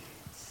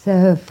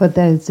So for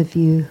those of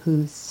you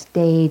who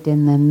stayed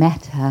in the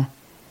metta,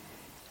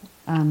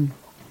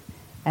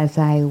 as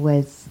I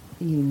was,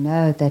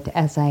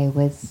 as I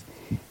was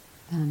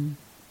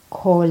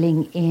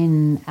calling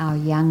in our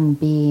young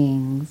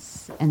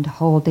beings and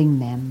holding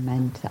them,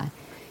 and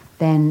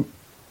then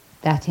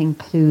that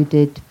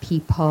included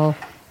people,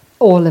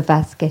 all of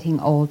us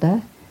getting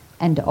older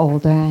and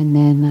older, and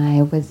then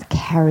I was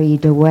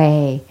carried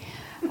away.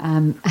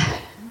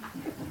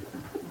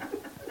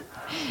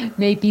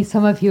 Maybe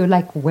some of you are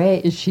like, where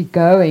is she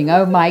going?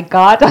 Oh my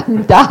God,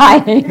 I'm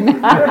dying.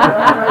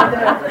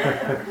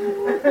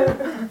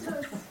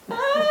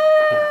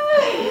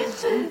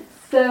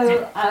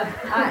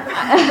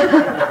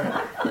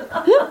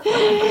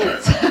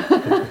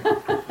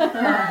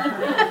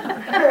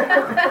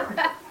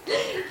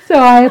 So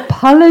I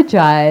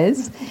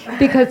apologize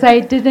because I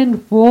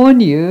didn't warn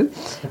you.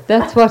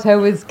 That's what I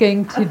was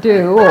going to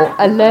do, or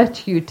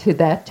alert you to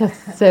that.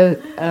 Just so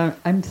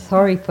I'm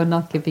sorry for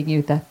not giving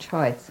you that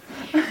choice,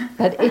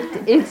 but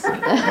it is.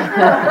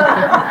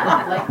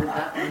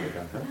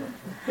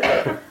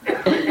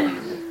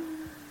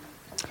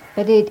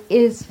 But it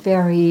is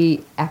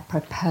very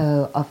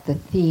apropos of the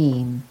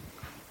theme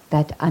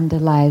that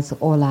underlies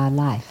all our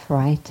life,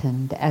 right?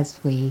 And as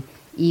we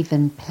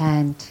even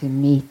plan to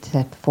meet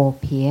at 4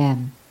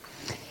 p.m.,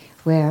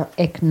 we're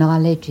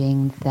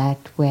acknowledging that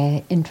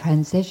we're in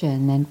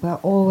transition, and we're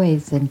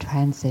always in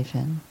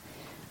transition.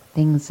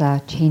 Things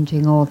are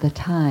changing all the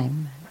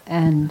time.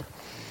 And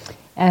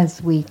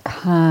as we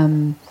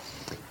come,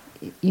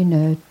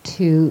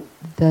 to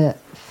the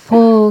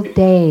full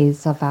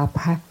days of our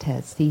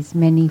practice, these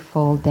many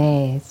full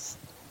days,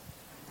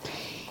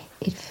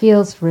 it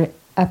feels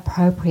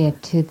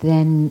appropriate to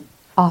then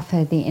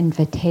offer the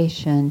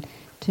invitation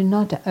to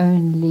not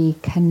only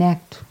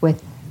connect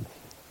with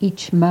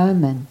each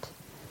moment,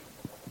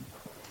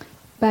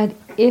 but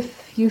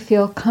if you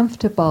feel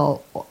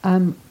comfortable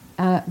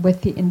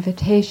with the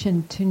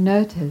invitation to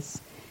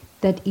notice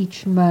that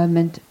each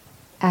moment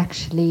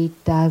actually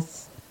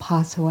does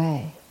pass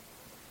away,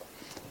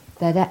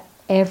 that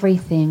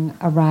everything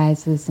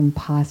arises and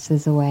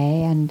passes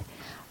away. And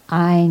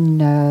I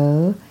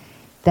know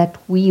that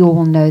we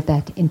all know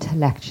that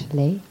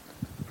intellectually,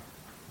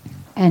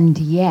 and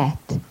yet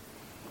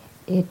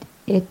it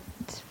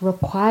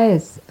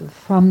requires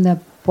from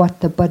what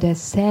the Buddha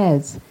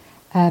says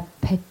a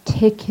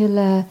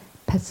particular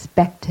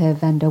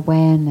perspective and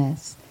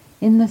awareness,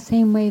 in the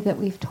same way that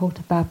we've talked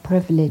about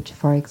privilege,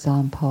 for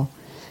example.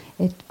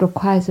 It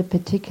requires a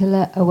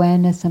particular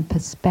awareness and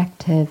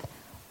perspective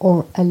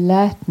or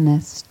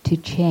alertness to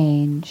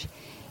change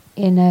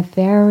in a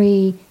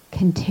very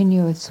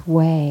continuous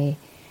way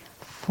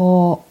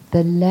for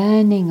the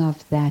learning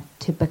of that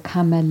to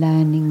become a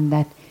learning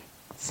that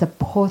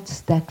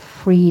supports that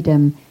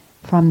freedom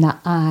from the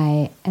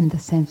I and the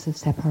sense of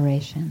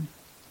separation.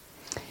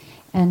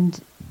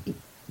 And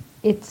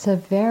it's a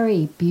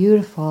very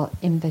beautiful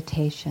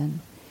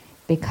invitation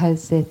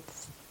because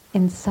it's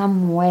in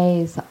some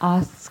ways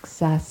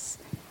asks us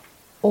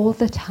all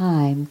the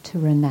time to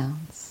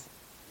renounce,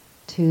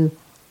 to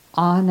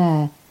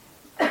honor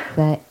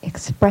the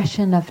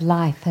expression of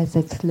life as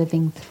it's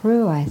living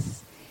through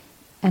us,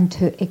 and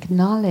to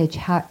acknowledge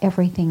how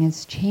everything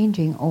is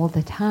changing all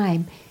the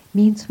time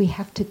means we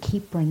have to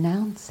keep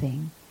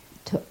renouncing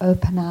to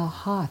open our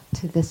heart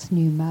to this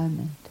new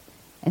moment,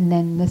 and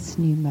then this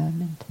new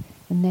moment,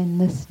 and then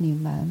this new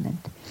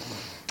moment.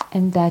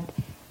 And that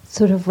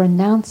sort of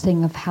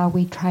renouncing of how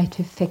we try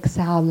to fix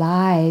our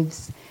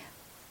lives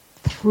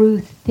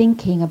through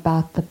thinking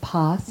about the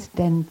past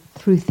and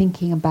through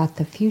thinking about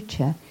the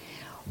future,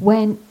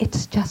 when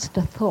it's just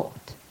a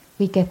thought.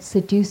 We get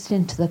seduced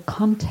into the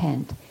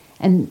content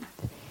and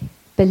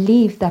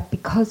believe that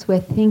because we're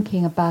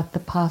thinking about the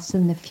past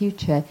and the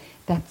future,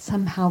 that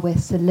somehow we're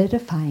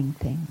solidifying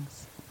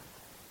things.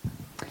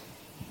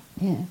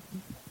 Yeah.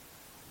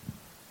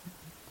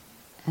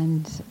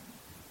 And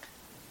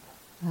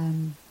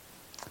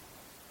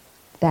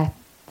that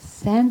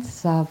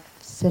sense of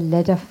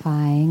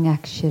solidifying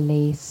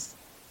actually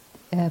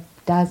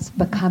does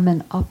become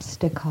an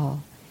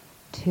obstacle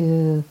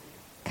to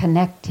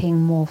connecting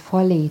more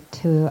fully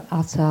to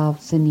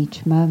ourselves in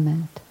each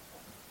moment.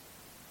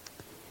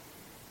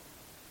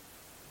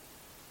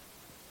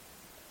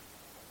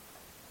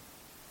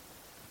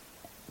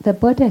 The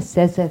Buddha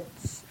says it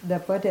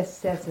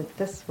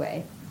this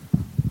way.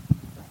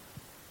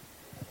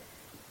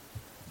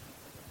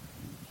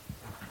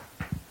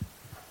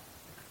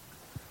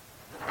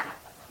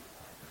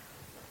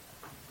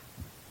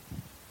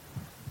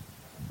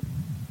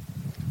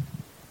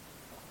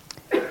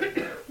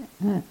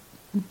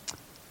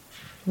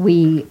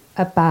 We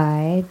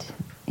abide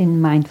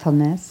in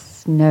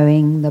mindfulness,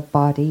 knowing the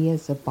body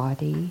as a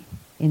body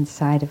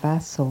inside of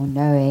us, or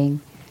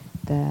knowing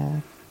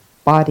the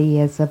body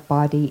as a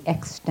body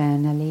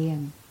externally,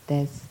 and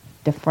there's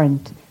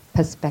different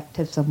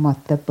perspectives on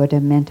what the Buddha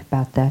meant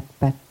about that,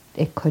 but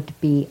it could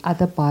be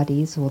other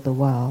bodies or the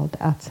world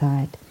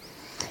outside.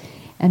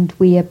 And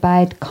we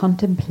abide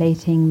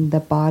contemplating the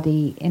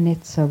body in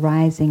its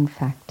arising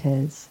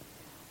factors,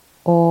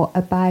 or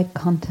abide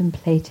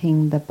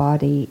contemplating the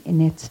body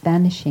in its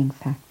vanishing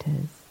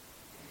factors,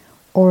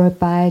 or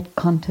abide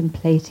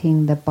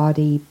contemplating the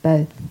body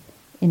both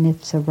in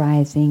its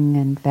arising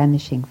and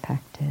vanishing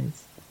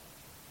factors.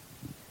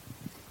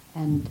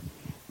 And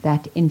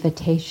that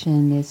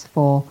invitation is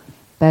for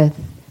both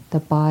the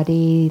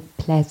body,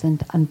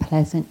 pleasant,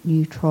 unpleasant,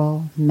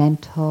 neutral,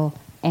 mental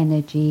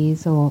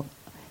energies or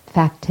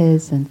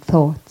factors and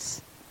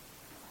thoughts,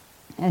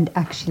 and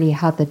actually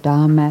how the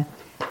Dharma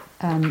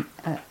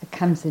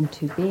comes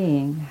into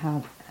being,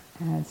 how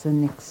as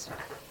an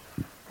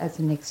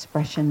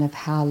expression of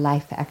how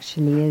life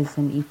actually is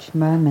in each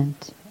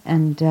moment.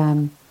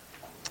 And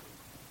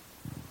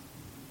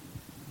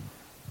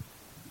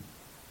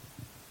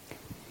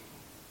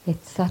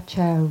it's such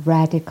a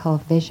radical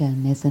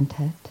vision, isn't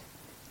it?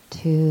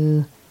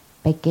 To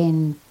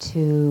begin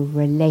to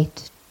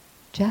relate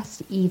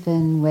just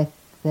even with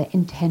the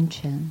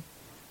intention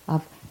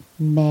of,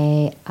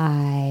 may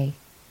I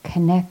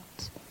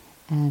connect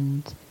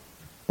and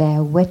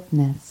bear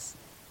witness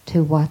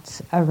to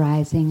what's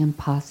arising and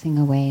passing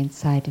away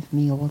inside of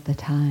me all the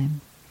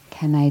time.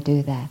 Can I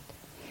do that?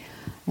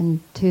 And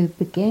to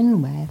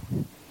begin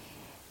with,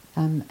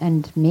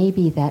 and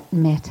maybe that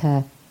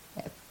metta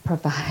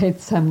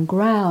provides some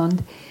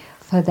ground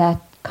for that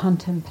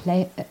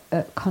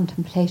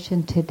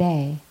contemplation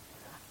today,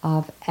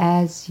 of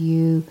as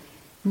you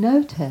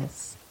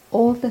notice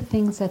all the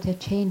things that are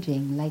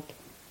changing, like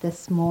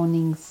this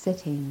morning's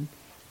sitting,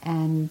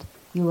 and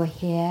you are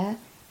here,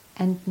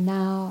 and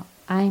now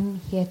I'm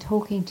here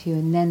talking to you,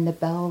 and then the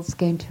bell's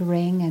going to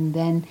ring, and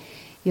then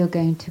you're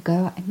going to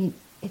go. I mean,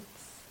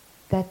 it's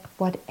that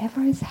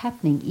whatever is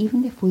happening,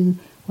 even if we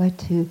were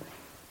to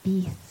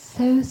be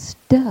so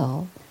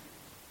still,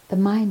 the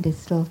mind is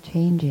still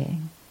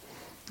changing.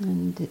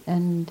 And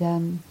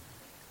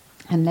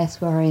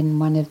unless we're in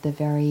one of the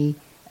very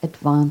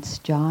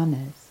advanced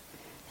jhanas.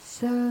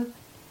 So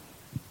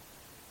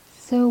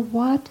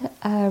what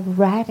a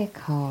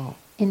radical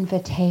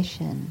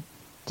invitation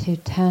to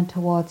turn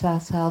towards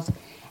ourselves,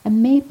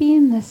 and maybe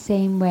in the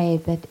same way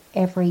that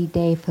every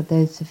day, for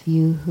those of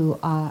you who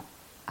are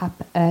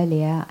up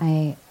earlier,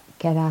 I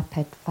get up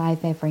at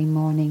 5 every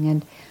morning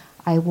and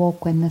I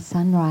walk when the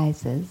sun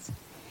rises.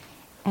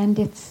 And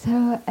it's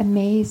so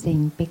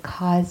amazing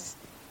because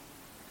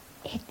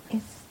it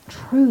is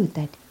true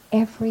that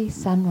every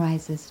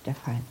sunrise is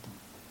different.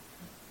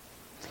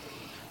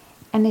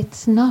 And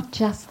it's not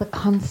just the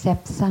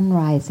concept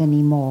sunrise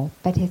anymore,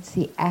 but it's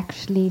the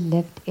actually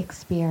lived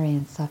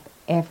experience of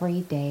every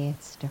day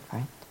it's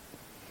different.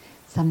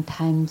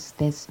 Sometimes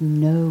there's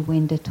no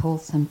wind at all,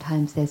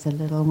 sometimes there's a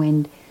little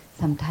wind,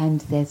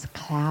 sometimes there's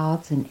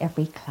clouds, and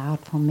every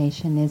cloud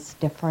formation is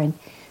different.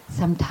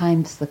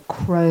 Sometimes the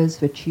crows,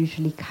 which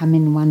usually come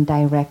in one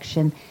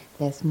direction,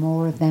 there's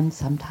more of them,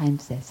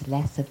 sometimes there's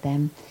less of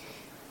them.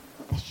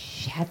 The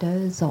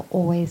shadows are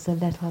always a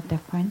little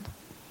different.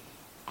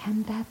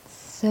 And that's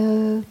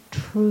so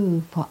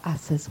true for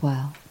us as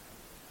well.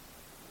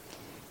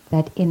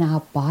 That in our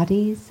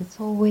bodies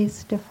it's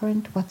always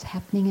different, what's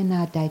happening in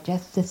our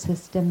digestive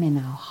system, in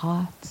our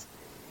hearts,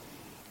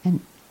 and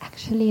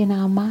actually in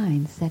our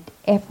minds, that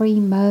every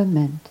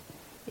moment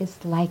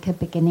is like a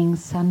beginning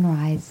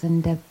sunrise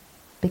and a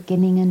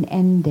beginning and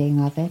ending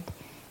of it,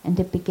 and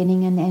a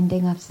beginning and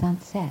ending of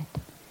sunset.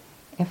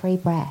 Every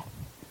breath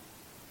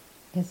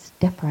is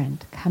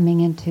different,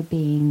 coming into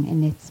being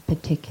in its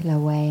particular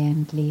way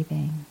and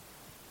leaving.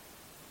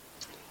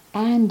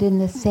 And in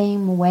the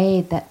same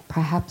way that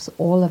perhaps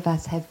all of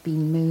us have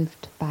been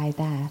moved by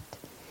that,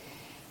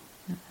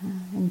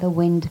 and the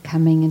wind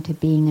coming into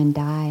being and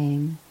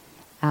dying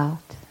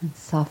out and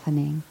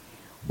softening,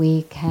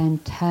 we can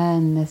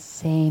turn the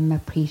same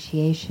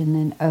appreciation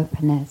and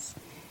openness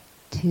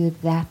to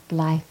that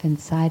life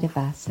inside of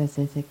us as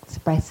it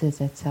expresses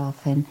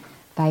itself in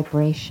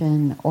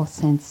vibration or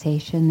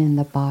sensation in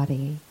the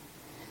body,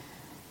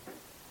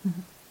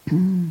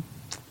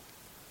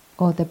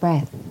 or the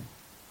breath,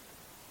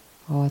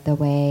 or the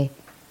way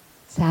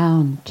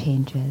sound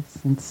changes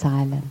in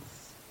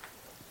silence,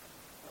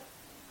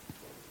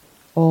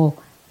 or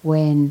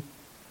when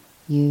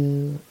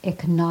you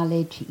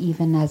acknowledge,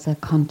 even as a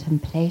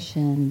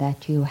contemplation,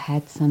 that you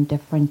had some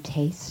different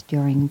taste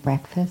during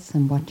breakfast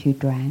and what you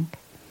drank,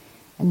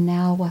 and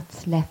now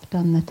what's left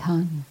on the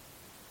tongue.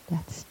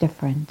 That's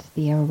different,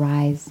 the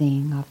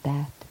arising of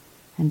that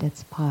and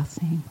its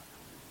passing.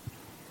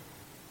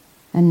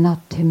 And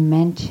not to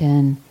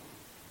mention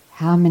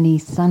how many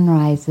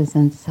sunrises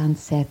and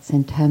sunsets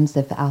in terms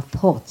of our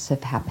thoughts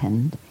have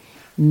happened.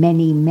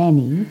 Many,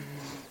 many.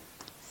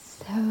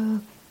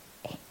 So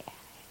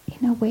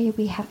in a way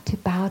we have to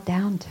bow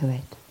down to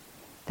it.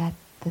 That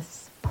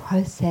this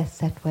process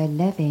that we're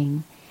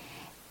living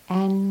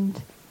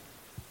and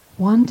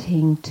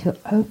wanting to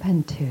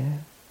open to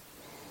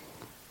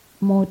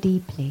more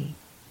deeply.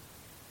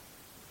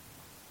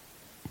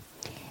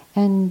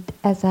 And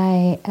as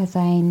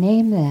I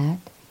name that,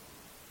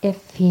 if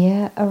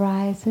fear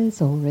arises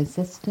or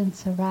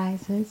resistance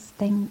arises,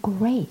 then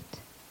great,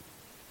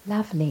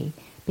 lovely,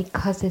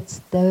 because it's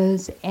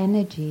those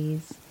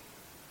energies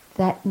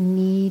that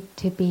need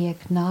to be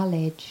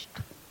acknowledged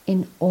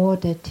in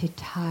order to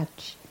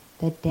touch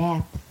the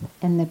depth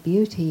and the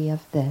beauty of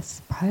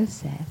this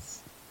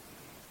process,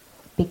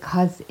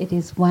 because it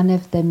is one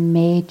of the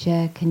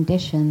major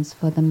conditions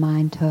for the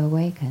mind to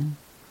awaken.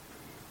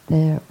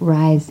 The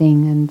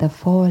rising and the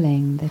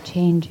falling, the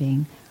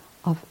changing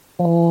of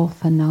all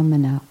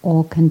phenomena,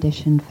 all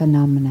conditioned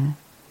phenomena.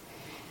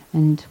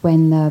 And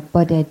when the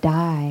Buddha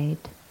died,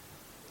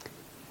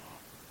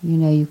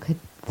 you could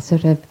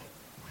sort of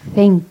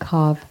think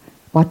of,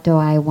 what do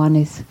I want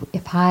to,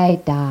 if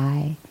I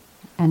die,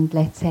 and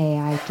let's say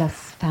I just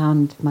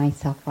found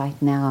myself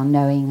right now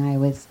knowing I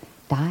was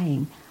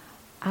dying,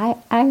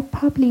 I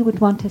probably would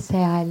want to say,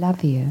 I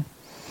love you.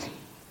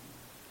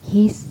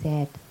 He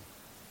said,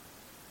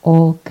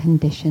 all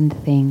conditioned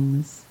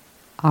things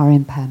are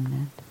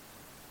impermanent.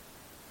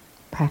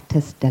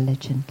 Practice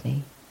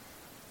diligently.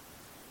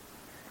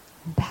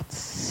 That's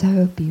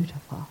so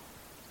beautiful.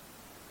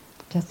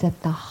 Just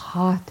at the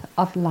heart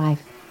of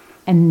life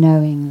and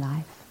knowing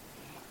life.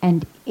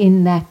 And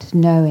in that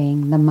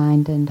knowing, the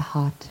mind and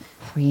heart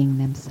freeing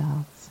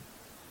themselves.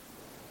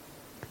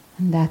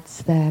 And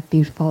that's the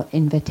beautiful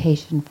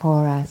invitation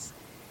for us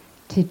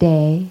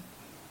today,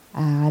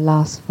 our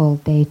last full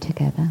day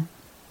together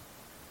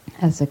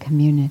as a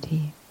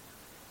community.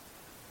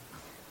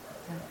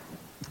 So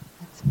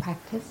let's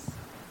practice.